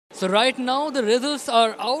So right now the results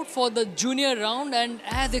are out for the junior round, and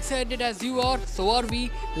as excited as you are, so are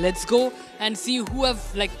we. Let's go and see who have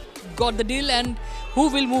got the deal and who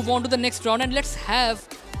will move on to the next round, and let's have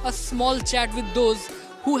a small chat with those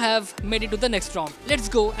who have made it to the next round. Let's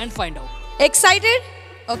go and find out. Excited?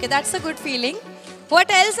 Okay, that's a good feeling.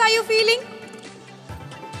 What else are you feeling?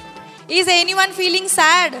 Is anyone feeling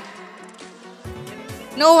sad?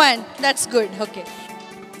 No one. That's good. Okay.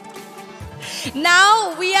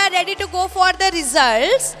 Now we are ready to go for the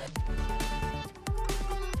results.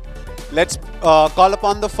 Let's call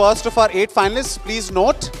upon the first of our 8 finalists. Please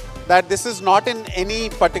note that this is not in any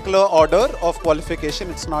particular order of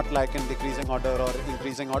qualification. It's not like in decreasing order or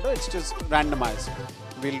increasing order. It's just randomized.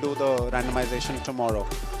 We'll do the randomization tomorrow.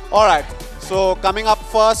 All right. So coming up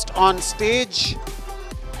first on stage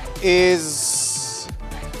is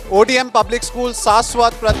ODM Public School,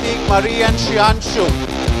 Saswat, Pratik, Marie and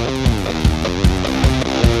Shriyanshu.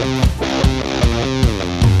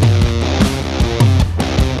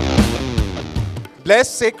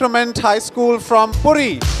 Blessed Sacrament High School from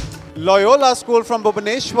Puri, Loyola School from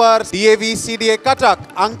Bhubaneswar, DAV CDA Katak,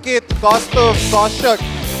 Ankit, Kaustav, Kaushak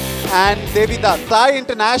and Devidat. Thai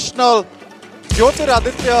International,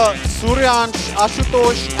 Jyotiraditya, Suryansh,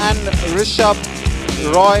 Ashutosh and Rishabh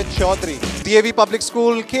Roy Chaudhary. DAV Public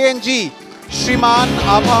School, KNG, Shriman,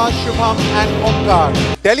 Abha, Shubham and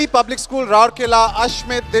Omkar. Delhi Public School, Raurkela,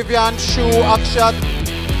 Ashmit, Divyanshu, Akshat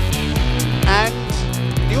and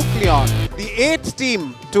Nucleon. The 8th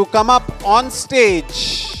team to come up on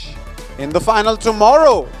stage in the final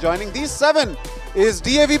tomorrow. Joining these 7 is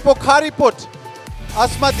DAV Pokhariput,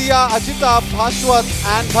 Asmadia, Ajita, Bhashwat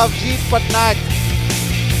and Bhavjeet Patnaik.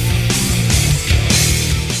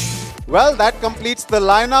 Well, that completes the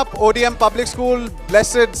lineup. ODM Public School,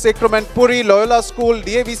 Blessed Sacrament Puri, Loyola School,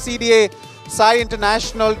 DAV CDA, Sai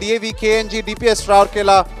International, DAV KNG, DPS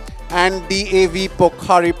Raurkela and DAV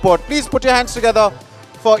Pokhariput. Please put your hands together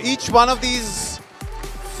for each one of these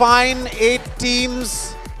fine 8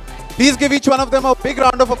 teams. Please give each one of them a big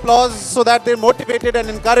round of applause so that they're motivated and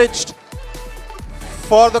encouraged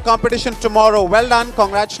for the competition tomorrow. Well done,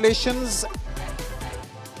 congratulations.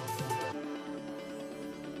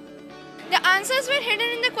 The answers were hidden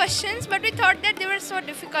in the questions, but we thought that they were so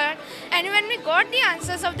difficult. And when we got the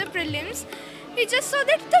answers of the prelims, we just saw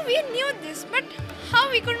that we knew this, but how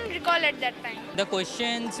we couldn't recall at that time. The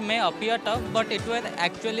questions may appear tough, but it was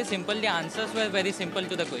actually simple. The answers were very simple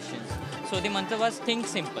to the questions. So the mantra was think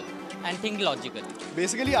simple and think logically.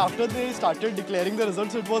 Basically, after they started declaring the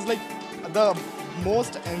results, it was like the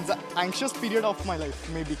most anxious period of my life,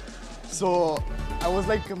 maybe. So I was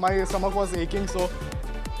like, my stomach was aching. So,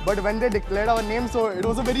 but when they declared our name, so it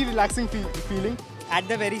was a very relaxing feeling. At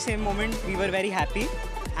the very same moment, we were very happy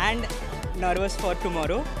and nervous for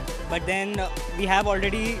tomorrow. But then we have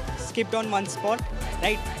already skipped on one spot,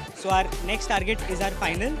 right? So our next target is our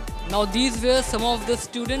final. Now these were some of the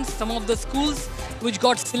students, some of the schools which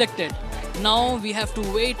got selected. Now we have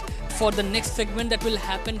to wait for the next segment that will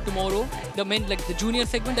happen tomorrow. The main, the junior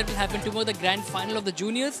segment that will happen tomorrow, the grand final of the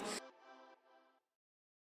juniors.